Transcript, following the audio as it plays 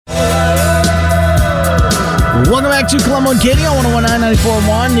Welcome back to Columbo and Katie on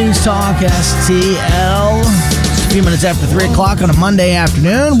 101.9 News Talk STL. It's a few minutes after 3 o'clock on a Monday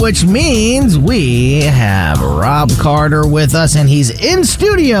afternoon, which means we have Rob Carter with us, and he's in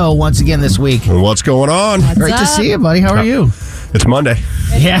studio once again this week. What's going on? Great to see you, buddy. How are you? It's Monday.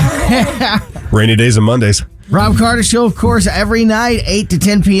 Yeah. Rainy days and Mondays. Rob Carter Show, of course, every night, 8 to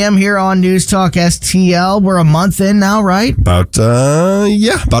 10 p.m. here on News Talk STL. We're a month in now, right? About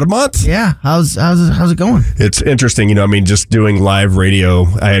a month. Yeah. How's it going? It's interesting, just doing live radio.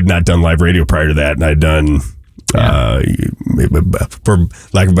 I had not done live radio prior to that, and I'd done, for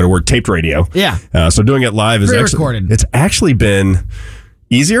lack of a better word, taped radio. Yeah. So doing it live is Pre-recorded. It's actually been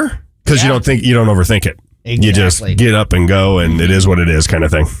easier because you don't overthink it. Exactly. You just get up and go, and it is what it is kind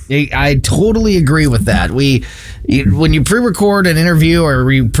of thing. I totally agree with that. When you pre-record an interview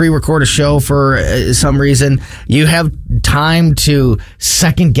or you pre-record a show for some reason, you have time to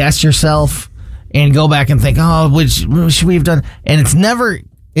second guess yourself and go back and think, what should we have done? And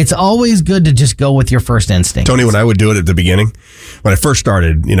it's always good to just go with your first instinct. Tony, when I would do it at the beginning, when I first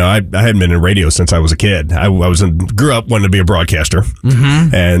started, I hadn't been in radio since I was a kid. I grew up wanting to be a broadcaster.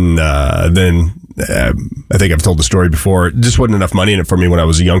 Mm-hmm. And then I think I've told the story before. It just wasn't enough money in it for me when I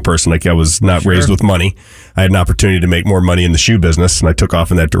was a young person. Like, I was not raised with money. I had an opportunity to make more money in the shoe business, and I took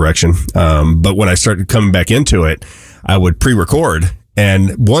off in that direction. But when I started coming back into it, I would pre-record,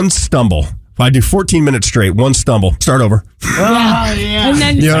 and one stumble. If I do 14 minutes straight, one stumble, start over. Oh, yeah. And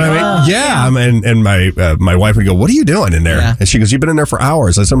then you know what I mean? Yeah. And my wife would go, "What are you doing in there?" Yeah. And she goes, "You've been in there for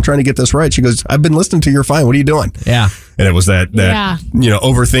hours." I said, "I'm trying to get this right." She goes, "I've been listening to you. You're fine. What are you doing?" Yeah. And it was that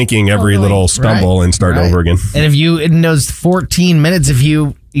overthinking every little stumble and start over again. And if you, in those 14 minutes, if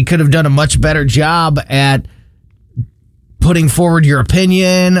you could have done a much better job at putting forward your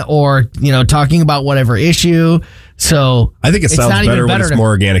opinion or, talking about whatever issue. So I think it sounds better when it's more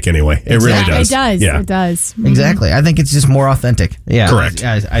organic anyway. It really does. It does. Yeah. It does. Exactly. I think it's just more authentic. Yeah. Correct.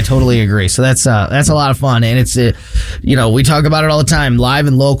 I totally agree. So that's a lot of fun. And it's, we talk about it all the time, live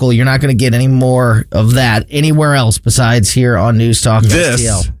and local. You're not going to get any more of that anywhere else besides here on News Talk this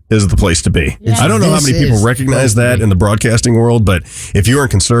STL. Is the place to be. Yes. I don't know how many people recognize that in the broadcasting world, but if you're in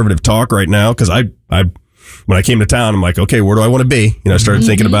conservative talk right now, because when I came to town, I'm like, okay, where do I want to be? I started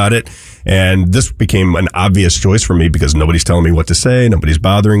thinking about it, and this became an obvious choice for me because nobody's telling me what to say, nobody's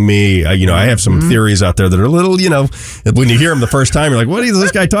bothering me. I have some theories out there that are a little, when you hear them the first time, you're like, what is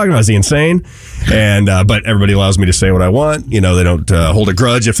this guy talking about? Is he insane? And but everybody allows me to say what I want. They don't hold a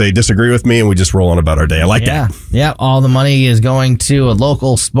grudge if they disagree with me, and we just roll on about our day. I like that. Yeah, all the money is going to a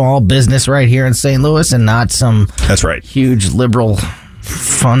local small business right here in St. Louis, and not some huge liberal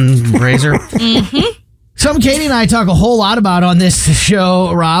fundraiser. Mm-hmm. Something Katie and I talk a whole lot about on this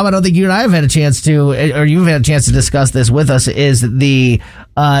show, Rob. I don't think you and I have had a chance to, or you've had a chance to discuss this with us. Is the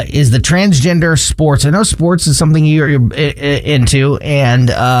transgender sports? I know sports is something you're into,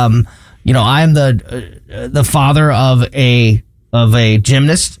 and I'm the father of a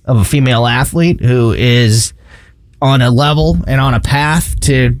gymnast, of a female athlete who is on a level and on a path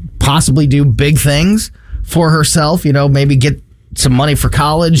to possibly do big things for herself. Maybe get some money for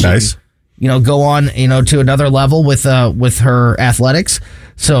college. Nice. Go on, to another level with her athletics.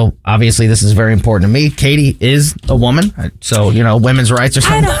 So obviously this is very important to me. Katie is a woman, so women's rights are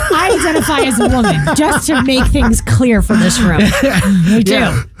something. I identify as a woman, just to make things clear for this room. I do.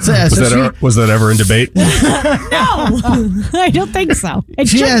 Yeah. Was that ever in debate? No, I don't think so.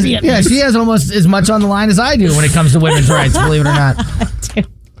 She has almost as much on the line as I do when it comes to women's rights, believe it or not.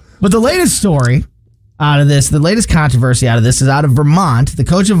 But the latest story out of this, the latest controversy out of this is out of Vermont. The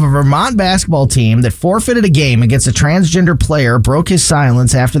coach of a Vermont basketball team that forfeited a game against a transgender player broke his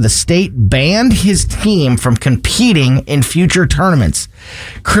silence after the state banned his team from competing in future tournaments.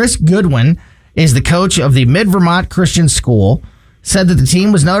 Chris Goodwin is the coach of the Mid-Vermont Christian School, said that the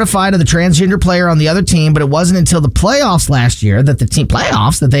team was notified of the transgender player on the other team, but it wasn't until the playoffs last year that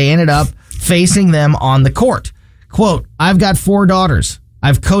they ended up facing them on the court. Quote, "I've got 4 daughters.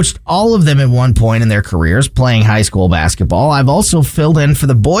 I've coached all of them at one point in their careers playing high school basketball. I've also filled in for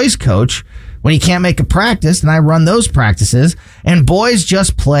the boys coach when he can't make a practice, and I run those practices. And boys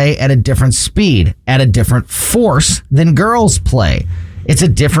just play at a different speed, at a different force than girls play. It's a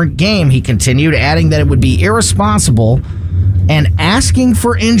different game," he continued, adding that it would be irresponsible and asking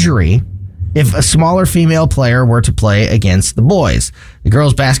for injury if a smaller female player were to play against the boys. The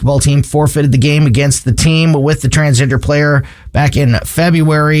girls' basketball team forfeited the game against the team with the transgender player back in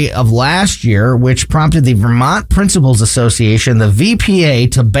February of last year, which prompted the Vermont Principals Association, the VPA,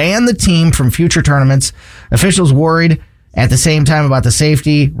 to ban the team from future tournaments. Officials worried at the same time about the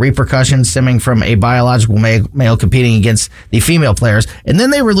safety repercussions stemming from a biological male competing against the female players. And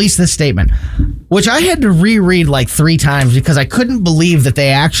then they released this statement. which I had to reread like 3 times because I couldn't believe that they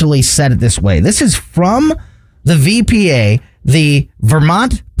actually said it this way. This is from the VPA, the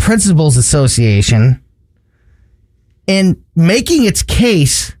Vermont Principals Association, in making its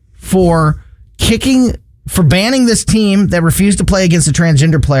case for banning this team that refused to play against a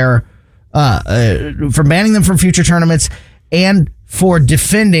transgender player, for banning them from future tournaments, and for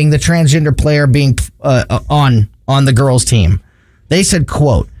defending the transgender player being on the girls' team. They said,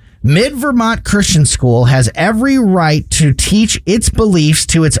 quote, Mid-Vermont Christian School has every right to teach its beliefs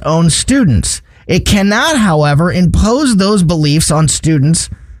to its own students. It cannot, however, impose those beliefs on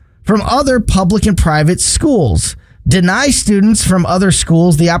students from other public and private schools, deny students from other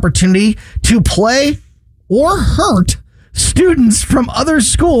schools the opportunity to play or hurt students from other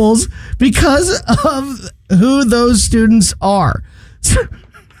schools because of who those students are. It's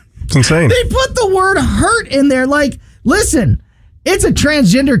insane. They put the word hurt in there. Like, listen, it's a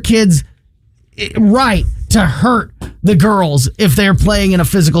transgender kid's right to hurt the girls if they're playing in a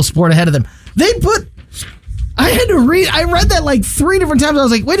physical sport ahead of them. I read that like 3 different times. I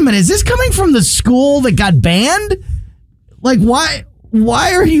was like, wait a minute, is this coming from the school that got banned? Like, why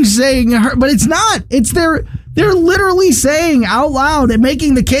are you saying hurt? But it's not. They're literally saying out loud and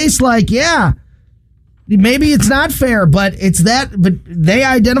making the case like, yeah, maybe it's not fair, but but they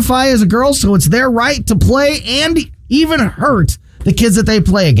identify as a girl, so it's their right to play and even hurt the kids that they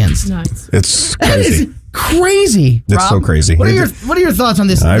play against. Nice. It's crazy. It's crazy. It's Rob, so crazy. What are your thoughts on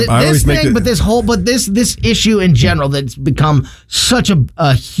this? This issue in general that's become such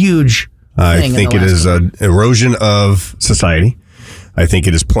a huge I thing think it is an erosion of society. I think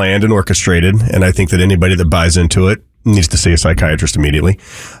it is planned and orchestrated, and I think that anybody that buys into it needs to see a psychiatrist immediately.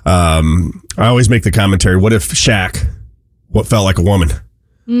 I always make the commentary, what if Shaq felt like a woman?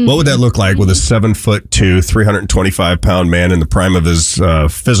 What would that look like with a 7'2", 325-pound man in the prime of his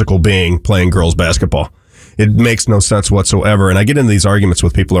physical being playing girls basketball? It makes no sense whatsoever. And I get into these arguments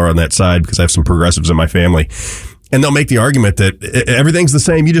with people who are on that side because I have some progressives in my family. And they'll make the argument that everything's the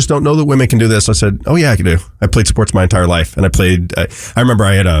same. You just don't know that women can do this. I said, oh, yeah, I can do. I played sports my entire life. And I remember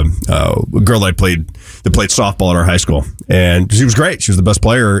I had a girl that played softball at our high school. And she was great. She was the best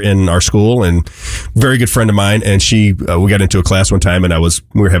player in our school and very good friend of mine. And we got into a class one time and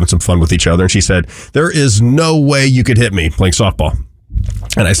we were having some fun with each other. And she said, there is no way you could hit me playing softball.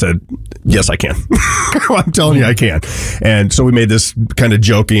 And I said, yes, I can. I'm telling you, I can. And so we made this kind of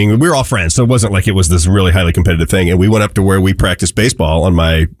joking. We were all friends, so it wasn't like it was this really highly competitive thing. And we went up to where we practiced baseball on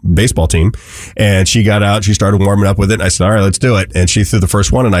my baseball team. And she got out, she started warming up with it. And I said, all right, let's do it. And she threw the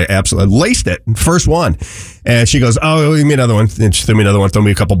first one, and I absolutely laced it. First one. And she goes, oh, give me another one. And she threw me another one, threw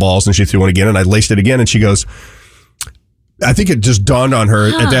me a couple balls, and she threw one again. And I laced it again. And she goes, I think it just dawned on her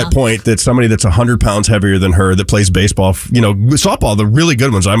at that point that somebody that's 100 pounds heavier than her that plays baseball, softball, the really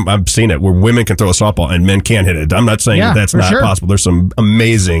good ones, I've seen it where women can throw a softball and men can't hit it. I'm not saying that's not possible. There's some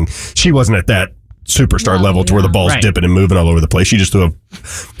amazing, she wasn't at that superstar level to where the ball's dipping and moving all over the place. She just threw a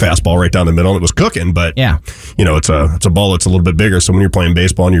fastball right down the middle and it was cooking, but it's a ball that's a little bit bigger. So when you're playing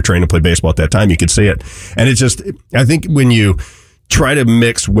baseball and you're trained to play baseball at that time, you could see it. And it's just, I think when you try to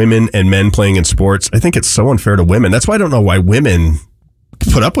mix women and men playing in sports, I think it's so unfair to women. That's why I don't know why women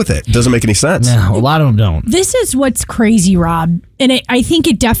put up with it. It doesn't make any sense. No, a lot of them don't. This is what's crazy, Rob. And I think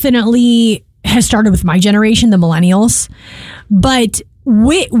it definitely has started with my generation, the millennials. But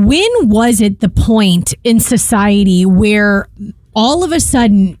when was it the point in society where all of a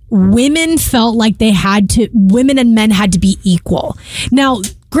sudden women felt like women and men had to be equal? Now,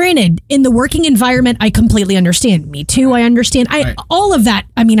 granted, in the working environment, I completely understand. Me too, I understand. All of that.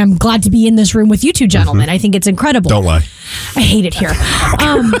 I mean, I'm glad to be in this room with you two gentlemen. I think it's incredible. Don't lie. I hate it here.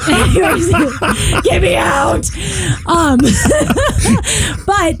 Get me out.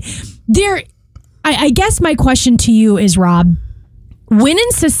 But I guess my question to you is, Rob, when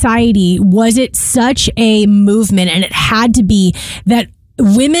in society was it such a movement, and it had to be, that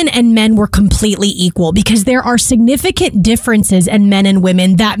women and men were completely equal? Because there are significant differences in men and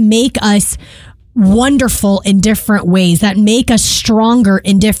women that make us wonderful in different ways, that make us stronger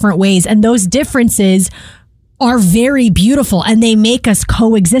in different ways. And those differences are very beautiful, and they make us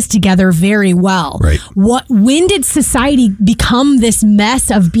coexist together very well. Right. When did society become this mess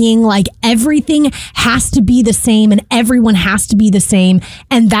of being like everything has to be the same and everyone has to be the same,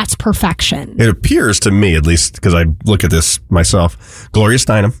 and that's perfection? It appears to me, at least because I look at this myself, Gloria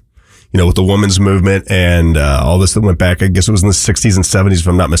Steinem, with the women's movement and all this that went back, I guess it was in the 60s and 70s, if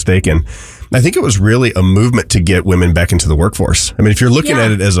I'm not mistaken. I think it was really a movement to get women back into the workforce. I mean, if you're looking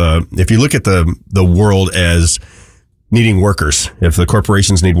at it if you look at the world as needing workers, if the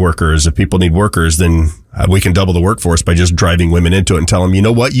corporations need workers, if people need workers, then we can double the workforce by just driving women into it and tell them, you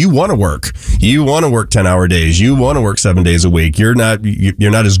know what, you want to work. You want to work 10-hour days. You want to work 7 days a week. You're not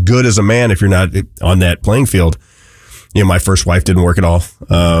as good as a man if you're not on that playing field. You know, my first wife didn't work at all.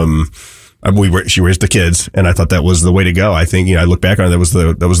 She raised the kids, and I thought that was the way to go. I think, I look back on it,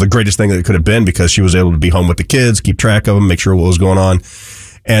 that was the greatest thing that it could have been, because she was able to be home with the kids, keep track of them, make sure what was going on.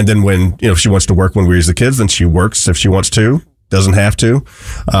 And then when, if she wants to work when we raise the kids, then she works if she wants to, doesn't have to.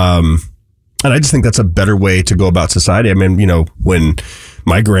 And I just think that's a better way to go about society. I mean, when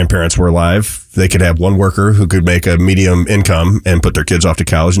my grandparents were alive, they could have one worker who could make a medium income and put their kids off to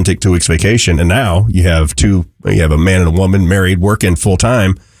college and take 2 weeks vacation. And now you have a man and a woman married working full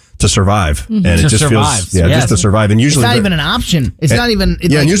time to survive. And it just feels, just to survive. And usually it's not even an option. It's not even.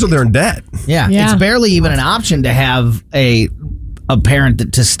 And usually they're in debt. Yeah. It's barely even an option to have a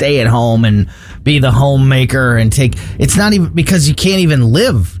parent to stay at home and be the homemaker and it's not even, because you can't even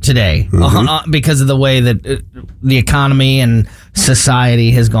live today because of the way that the economy and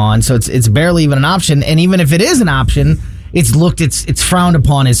society has gone. So it's barely even an option. And even if it is an option, it's frowned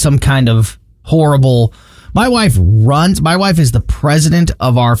upon as some kind of horrible. My wife is the president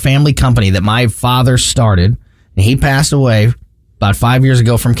of our family company that my father started, and he passed away about 5 years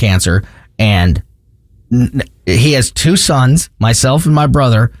ago from cancer. And he has 2 sons, myself and my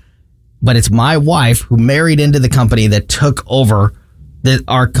brother, but it's my wife who married into the company that took over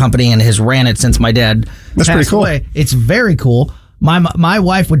our company and has ran it since my dad passed away. It's very cool. My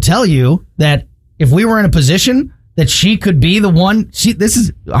wife would tell you that if we were in a position that she could be the one, this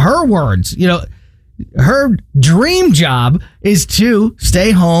is her words, her dream job is to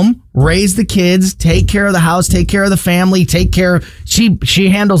stay home, raise the kids, take care of the house, take care of the family, she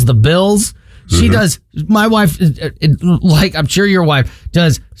handles the bills. She does. My wife, like I'm sure your wife,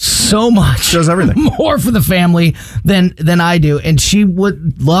 does so much. Does everything more for the family than I do, and she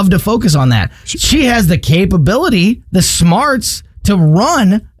would love to focus on that. She has the capability, the smarts to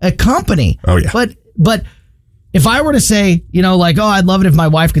run a company. Oh yeah. But if I were to say, I'd love it if my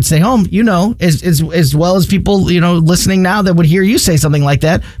wife could stay home, as well as people, listening now that would hear you say something like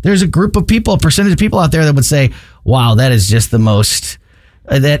that, there's a percentage of people out there that would say, wow, that is just the most.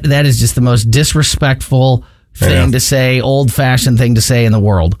 That is just the most disrespectful thing to say, old-fashioned thing to say in the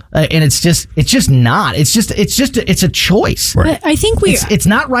world, and it's just not. It's a choice. Right. I think it's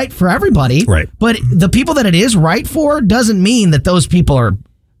not right for everybody. Right. But the people that it is right for doesn't mean that those people are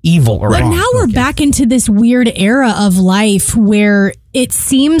evil or wrong. But now we're back into this weird era of life where it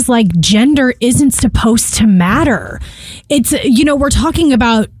seems like gender isn't supposed to matter. It's we're talking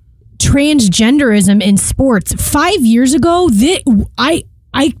about transgenderism in sports. 5 years ago,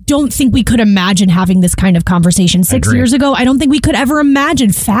 I don't think we could imagine having this kind of conversation. 6 years ago, I don't think we could ever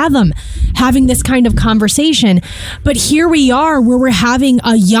fathom having this kind of conversation. But here we are, where we're having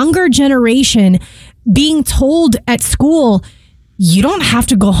a younger generation being told at school, you don't have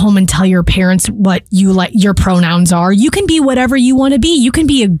to go home and tell your parents what your pronouns are. You can be whatever you want to be. You can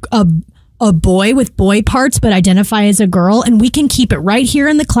be a boy with boy parts, but identify as a girl, and we can keep it right here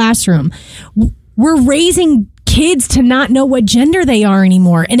in the classroom. We're raising kids to not know what gender they are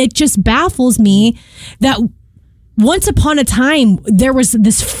anymore. And it just baffles me that once upon a time, there was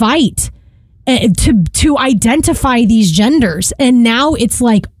this fight to identify these genders. And now it's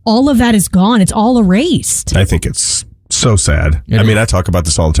like all of that is gone. It's all erased. I think it's so sad. I talk about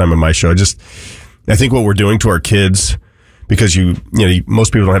this all the time on my show. I think what we're doing to our kids, because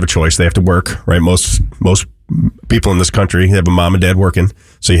most people don't have a choice. They have to work, right? Most people in this country have a mom and dad working,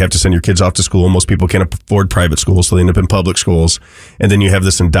 so you have to send your kids off to school. Most people can't afford private schools, so they end up in public schools. And then you have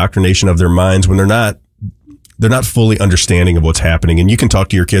this indoctrination of their minds when they're not fully understanding of what's happening. And you can talk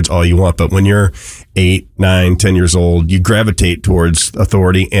to your kids all you want, but when you're 8, 9, 10 years old, you gravitate towards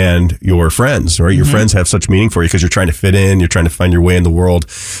authority and your friends, right? Your friends have such meaning for you because you're trying to fit in, you're trying to find your way in the world.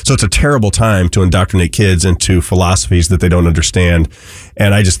 So it's a terrible time to indoctrinate kids into philosophies that they don't understand.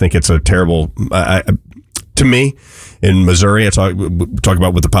 And I just think it's a terrible, to me, in Missouri, I talk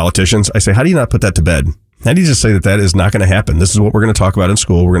about with the politicians. I say, how do you not put that to bed? How do you just say that is not going to happen? This is what we're going to talk about in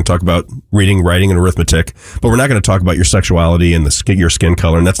school. We're going to talk about reading, writing, and arithmetic, but we're not going to talk about your sexuality and your skin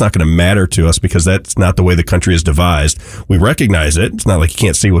color, and that's not going to matter to us because that's not the way the country is devised. We recognize it. It's not like you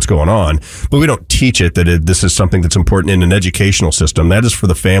can't see what's going on, but we don't teach it that this is something that's important in an educational system. That is for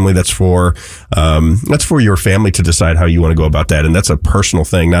the family. That's for your family to decide how you want to go about that, and that's a personal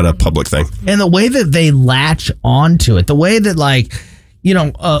thing, not a public thing. And the way that they latch onto it, the way that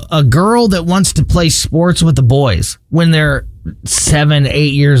a girl that wants to play sports with the boys when they're 7,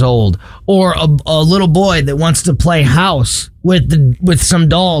 8 years old, or a little boy that wants to play house with some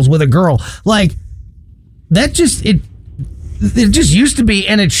dolls with a girl, like that it just used to be,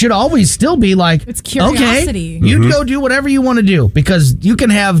 and it should always still be like, it's curiosity. Okay, you go do whatever you want to do because you can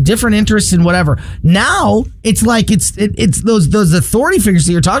have different interests in whatever. Now it's like it's those authority figures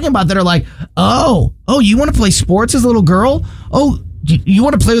that you're talking about that are like, oh, you want to play sports as a little girl? Oh, you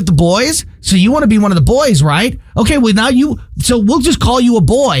want to play with the boys? So you want to be one of the boys, right? Okay, well now so we'll just call you a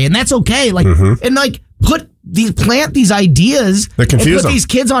boy, and that's okay. Like and like plant these ideas that confuse and put them. these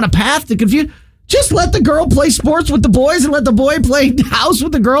kids on a path to confuse. Just let the girl play sports with the boys and let the boy play house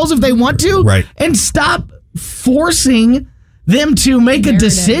with the girls if they want to. Right. And stop forcing them to make a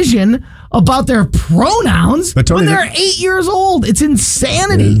decision about their pronouns when they're 8 years old. It's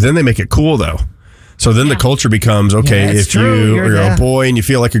insanity. Then they make it cool, though. So then the culture becomes, okay, if you're a boy and you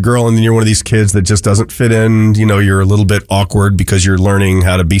feel like a girl and then you're one of these kids that just doesn't fit in, you're a little bit awkward because you're learning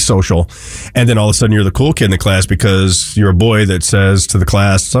how to be social. And then all of a sudden you're the cool kid in the class because you're a boy that says to the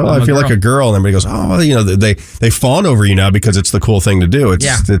class, I feel like a girl. And everybody goes, they fawn over you now because it's the cool thing to do.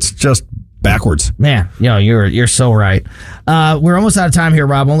 It's just backwards. Man, you're so right. We're almost out of time here,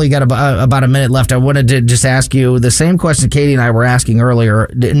 Rob. Only got about a minute left. I wanted to just ask you the same question Katie and I were asking earlier.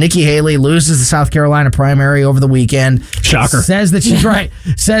 Nikki Haley loses the South Carolina primary over the weekend. Shocker. Says that she's right.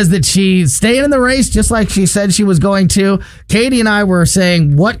 Says that she's staying in the race just like she said she was going to. Katie and I were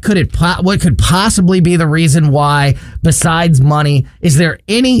saying, what could possibly be the reason why besides money? Is there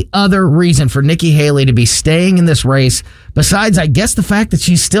any other reason for Nikki Haley to be staying in this race besides, I guess, the fact that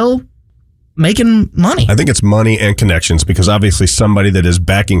she's still making money? I think it's money and connections because obviously somebody that is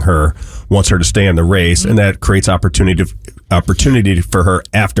backing her wants her to stay in the race, and that creates opportunity for her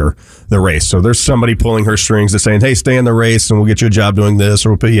after the race. So there's somebody pulling her strings to saying, hey, stay in the race and we'll get you a job doing this,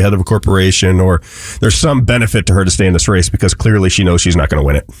 or we'll put you head of a corporation, or there's some benefit to her to stay in this race because clearly she knows she's not going to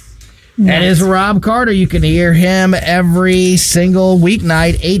win it. That is Rob Carter. You can hear him every single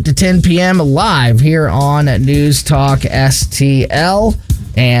weeknight, 8 to 10 p.m. live here on News Talk STL.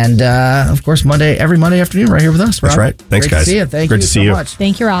 And, of course, every Monday afternoon right here with us, Rob. That's right. Thanks, Great guys. To see you. Thank you so much.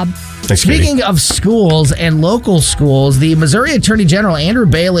 Thank you, Rob. Thanks, Speaking Katie. of schools and local schools, the Missouri Attorney General, Andrew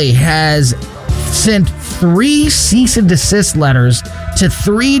Bailey, has sent 3 cease and desist letters to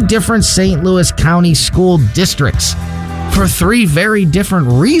 3 different St. Louis County school districts for 3 very different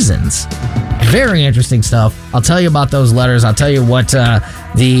reasons. Very interesting stuff. I'll tell you about those letters. I'll tell you what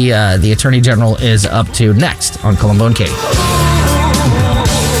the Attorney General is up to next on Columbo and Katie.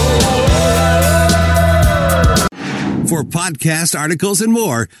 For podcast articles and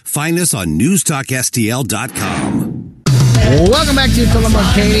more, find us on newstalkstl.com. Welcome back to Columbo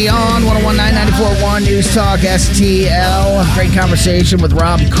and Katie on 101.9 News Talk STL. Great conversation with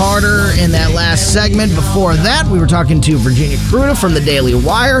Rob Carter in that last segment. Before that, we were talking to Virginia Kruta from the Daily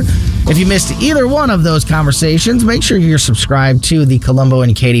Wire. If you missed either one of those conversations, make sure you're subscribed to the Columbo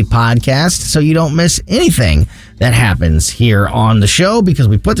and Katie podcast so you don't miss anything that happens here on the show, because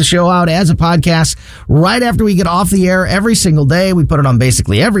we put the show out as a podcast right after we get off the air every single day. We put it on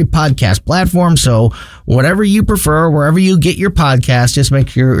basically every podcast platform. So whatever you prefer, wherever you get your podcast, just make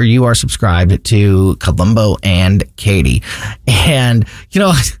sure you are subscribed to Columbo and Katie. And,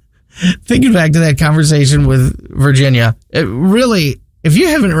 thinking back to that conversation with Virginia, it really, if you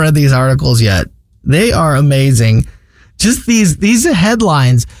haven't read these articles yet, they are amazing. Just these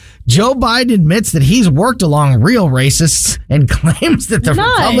headlines. Joe Biden admits that he's worked along real racists and claims that the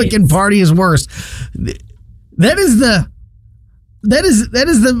Republican Party is worse. That is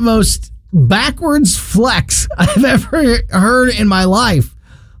the most backwards flex I've ever heard in my life.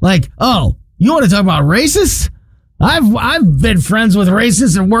 Like, oh, you want to talk about racists? I've been friends with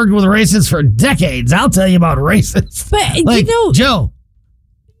racists and worked with racists for decades. I'll tell you about racists. But Joe,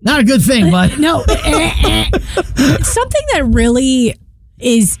 not a good thing, bud. No, it's something that really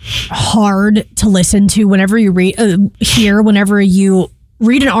is hard to listen to whenever you whenever you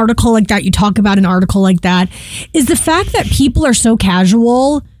read an article like that, you talk about an article like that, is the fact that people are so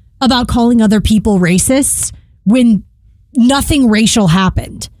casual about calling other people racists when nothing racial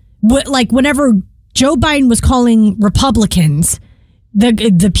happened. Like whenever Joe Biden was calling Republicans,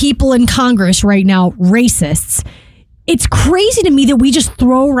 the people in Congress right now, racists, it's crazy to me that we just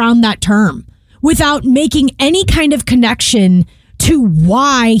throw around that term without making any kind of connection to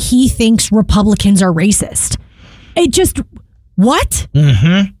why he thinks Republicans are racist. It just, what?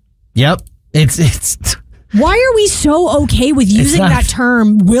 Mm-hmm. Yep. It's. Why are we so okay with using that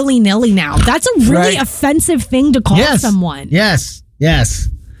term willy-nilly now? That's a really offensive thing to call someone. Yes.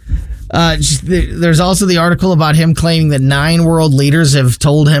 There's also the article about him claiming that 9 world leaders have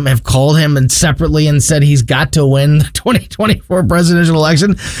called him and separately and said he's got to win the 2024 presidential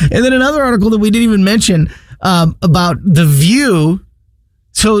election. And then another article that we didn't even mention about The View.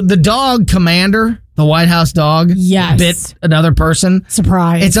 So the dog Commander, the White House dog Yes. bit another person.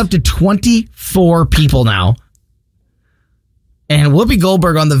 Surprise. It's up to 24 people now. And Whoopi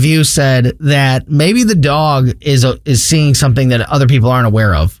Goldberg on The View said that maybe the dog is seeing something that other people aren't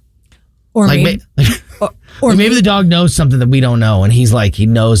aware of. Or Like maybe, or maybe the dog knows something that we don't know, and he's like, he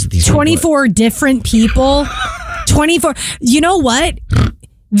knows that these 24 different people. 24. You know what?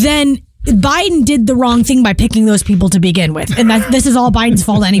 Then Biden did the wrong thing by picking those people to begin with. And this is all Biden's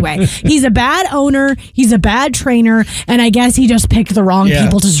fault anyway. He's a bad owner. He's a bad trainer. And I guess he just picked the wrong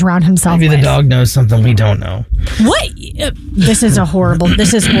people to surround himself Maybe with. the dog knows something we don't know. What? This is horrible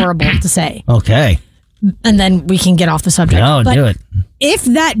to say. Okay. And then we can get off the subject. No, But do it. if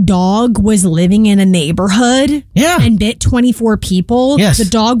that dog was living in a neighborhood and bit 24 people, the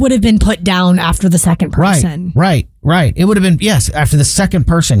dog would have been put down after the second person. Right. It would have been, after the second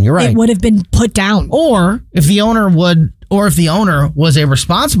person. You're right. It would have been put down. Or if the owner was a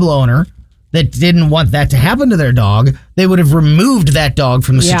responsible owner that didn't want that to happen to their dog, they would have removed that dog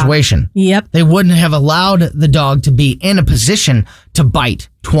from the situation. Yep. They wouldn't have allowed the dog to be in a position to bite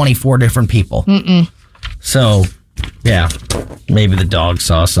 24 different people. So, yeah, maybe the dog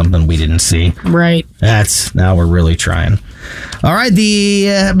saw something we didn't see. Right. Now we're really trying. All right,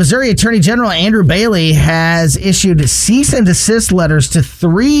 the Missouri Attorney General Andrew Bailey has issued cease and desist letters to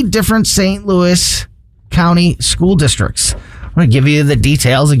 3 different St. Louis County school districts. I'm going to give you the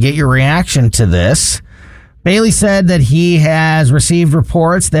details and get your reaction to this. Bailey said that he has received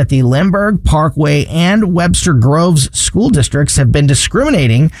reports that the Lindbergh, Parkway, and Webster Groves school districts have been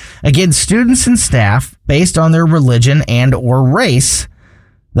discriminating against students and staff based on their religion and or race.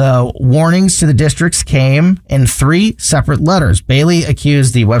 The warnings to the districts came in 3 separate letters. Bailey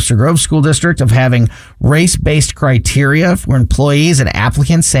accused the Webster Groves School District of having race-based criteria for employees and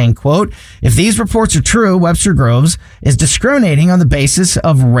applicants, saying, quote, if these reports are true, Webster Groves is discriminating on the basis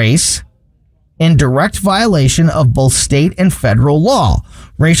of race in direct violation of both state and federal law.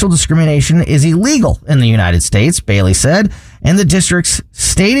 Racial discrimination is illegal in the United States, Bailey said, and the district's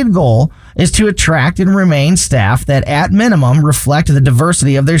stated goal is to attract and remain staff that at minimum reflect the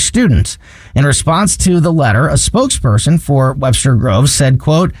diversity of their students. In response to the letter, a spokesperson for Webster Groves said,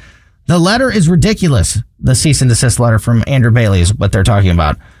 quote, the letter is ridiculous. The cease and desist letter from Andrew Bailey is what they're talking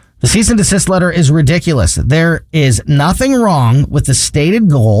about. The cease and desist letter is ridiculous. There is nothing wrong with the stated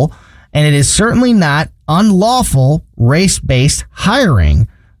goal, and it is certainly not unlawful race-based hiring.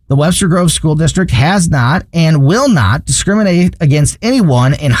 The Webster Groves School District has not and will not discriminate against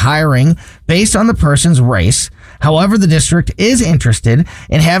anyone in hiring based on the person's race. However, the district is interested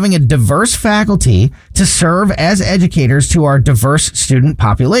in having a diverse faculty to serve as educators to our diverse student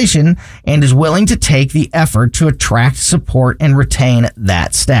population and is willing to take the effort to attract, support, and retain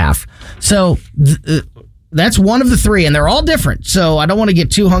that staff. So, that's one of the 3, and they're all different. So I don't want to get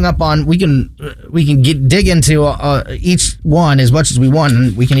too hung up on. We can dig into each one as much as we want,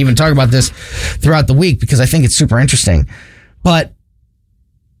 and we can even talk about this throughout the week because I think it's super interesting. But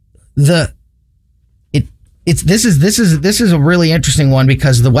this is a really interesting one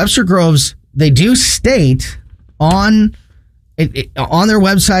because the Webster Groves, they do state on their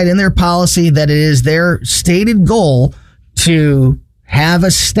website in their policy that it is their stated goal to have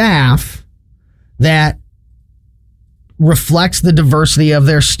a staff that reflects the diversity of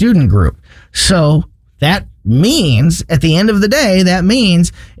their student group. So that means, at the end of the day,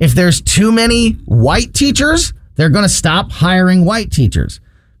 if there's too many white teachers, they're going to stop hiring white teachers.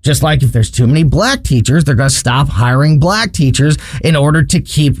 Just like if there's too many black teachers, they're going to stop hiring black teachers in order to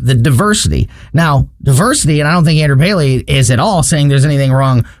keep the diversity. Now, diversity, and I don't think Andrew Bailey is at all saying there's anything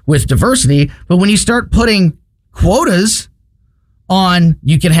wrong with diversity, but when you start putting quotas on,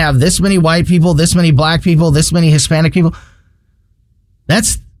 you can have this many white people, this many black people, this many Hispanic people.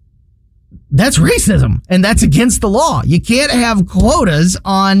 That's racism, and that's against the law. You can't have quotas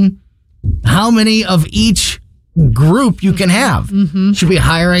on how many of each group you can have. You should be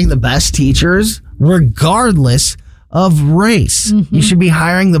hiring the best teachers regardless of race. You should be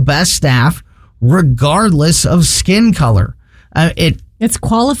hiring the best staff regardless of skin color. It's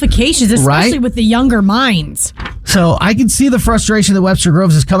qualifications, especially with the younger minds. So I can see the frustration that Webster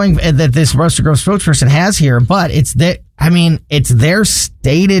Groves is coming, that this Webster Groves spokesperson has here, but it's their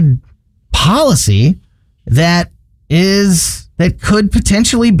stated policy that could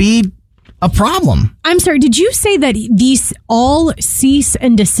potentially be a problem. I'm sorry, did you say that these all cease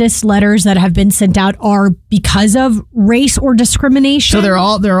and desist letters that have been sent out are because of race or discrimination? So they're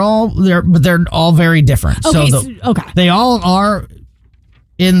all very different. Okay, okay. They all are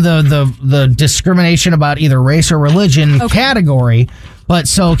in the discrimination about either race or religion category. But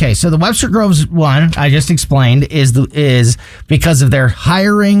so the Webster Groves one I just explained is because of their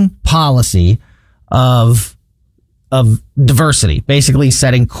hiring policy of diversity, basically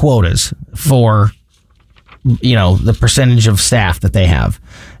setting quotas for, the percentage of staff that they have,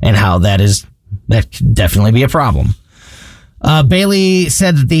 and how that could definitely be a problem. Bailey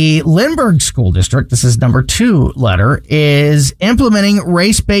said that the Lindbergh School District, this is number 2 letter, is implementing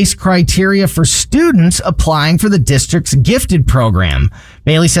race-based criteria for students applying for the district's gifted program.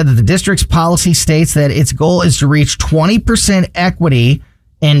 Bailey said that the district's policy states that its goal is to reach 20% equity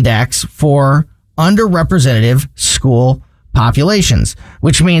index for underrepresented school populations,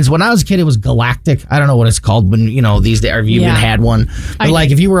 which means when I was a kid, it was galactic. I don't know what it's called when, these days, have you even had one? But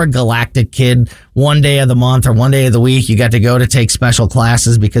if you were a galactic kid, one day of the month or one day of the week, you got to go to take special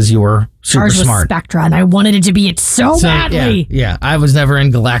classes because you were super Ours was smart. Spectra, and I wanted it to be so badly. Yeah, I was never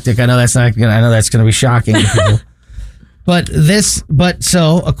in galactic. I know that's going to be shocking to people.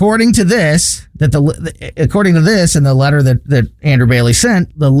 So according to this, and the letter that Andrew Bailey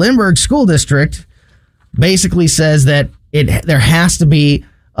sent, the Lindbergh School District basically says that there has to be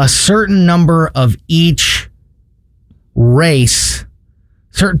a certain number of each race,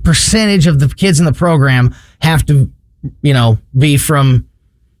 certain percentage of the kids in the program have to, be from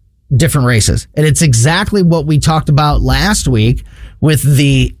different races. And it's exactly what we talked about last week with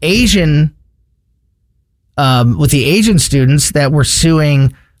the Asian students that were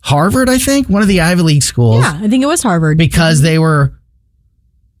suing Harvard, I think, one of the Ivy League schools. Yeah, I think it was Harvard. Because they were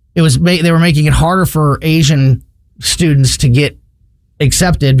making it harder for Asian students to get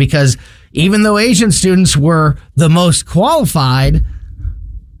accepted, because even though Asian students were the most qualified,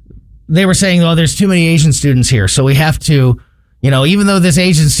 they were saying, oh, there's too many Asian students here. So we have to, even though this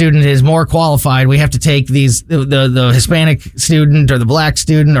Asian student is more qualified, we have to take the Hispanic student or the black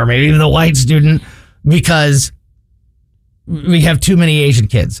student or maybe even the white student because we have too many Asian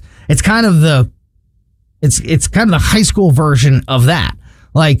kids. It's kind of the high school version of that.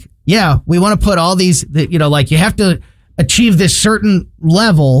 We want to put all these, you have to achieve this certain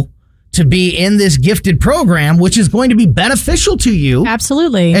level to be in this gifted program, which is going to be beneficial to you.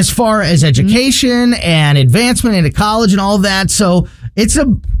 Absolutely. As far as education and advancement into college and all of that. So it's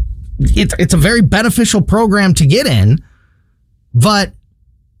a very beneficial program to get in, but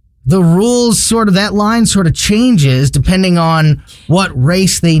the rules that line changes depending on what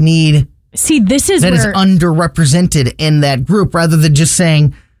race they need. See, this is that is underrepresented in that group, rather than just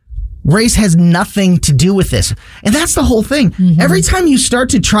saying race has nothing to do with this. And that's the whole thing. Mm-hmm. Every time you start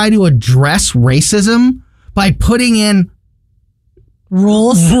to try to address racism by putting in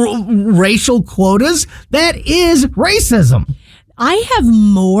racial quotas, that is racism. I have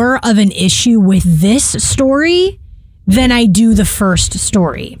more of an issue with this story than I do the first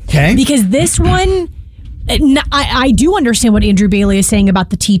story. Okay. Because this one, I do understand what Andrew Bailey is saying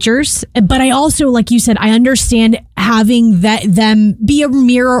about the teachers, but I also, like you said, I understand having them be a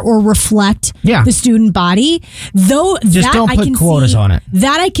mirror or reflect the student body. Though just don't put quotas on it.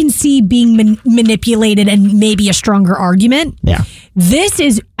 That I can see being manipulated and maybe a stronger argument. Yeah. This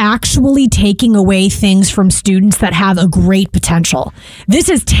is actually taking away things from students that have a great potential. This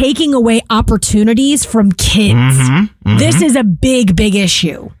is taking away opportunities from kids. Mm-hmm, mm-hmm. This is a big, big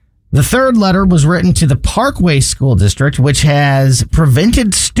issue. The third letter was written to the Parkway School District, which has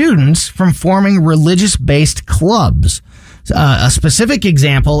prevented students from forming religious-based clubs. A specific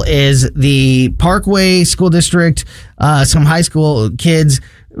example is the Parkway School District. Some high school kids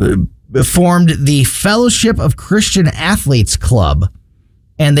formed the Fellowship of Christian Athletes Club,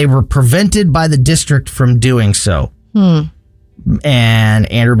 and they were prevented by the district from doing so. And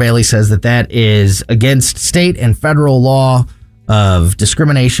Andrew Bailey says that is against state and federal law of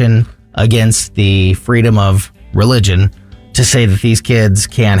discrimination against the freedom of religion to say that these kids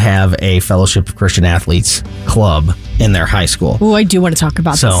can't have a Fellowship of Christian Athletes club in their high school. Oh, I do want to talk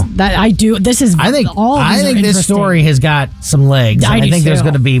about this. That I do. This is. I think this story has got some legs. I think there's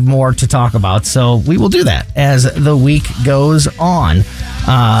going to be more to talk about. So we will do that as the week goes on.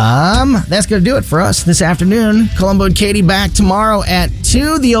 That's going to do it for us this afternoon. Columbo and Katie back tomorrow at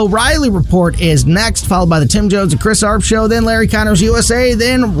 2. The O'Reilly Report is next, followed by the Tim Jones and Chris Arp Show, then Larry Connors USA,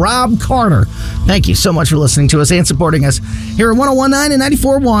 then Rob Carter. Thank you so much for listening to us and supporting us here at 101.9 and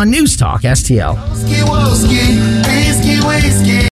 94.1 News Talk STL.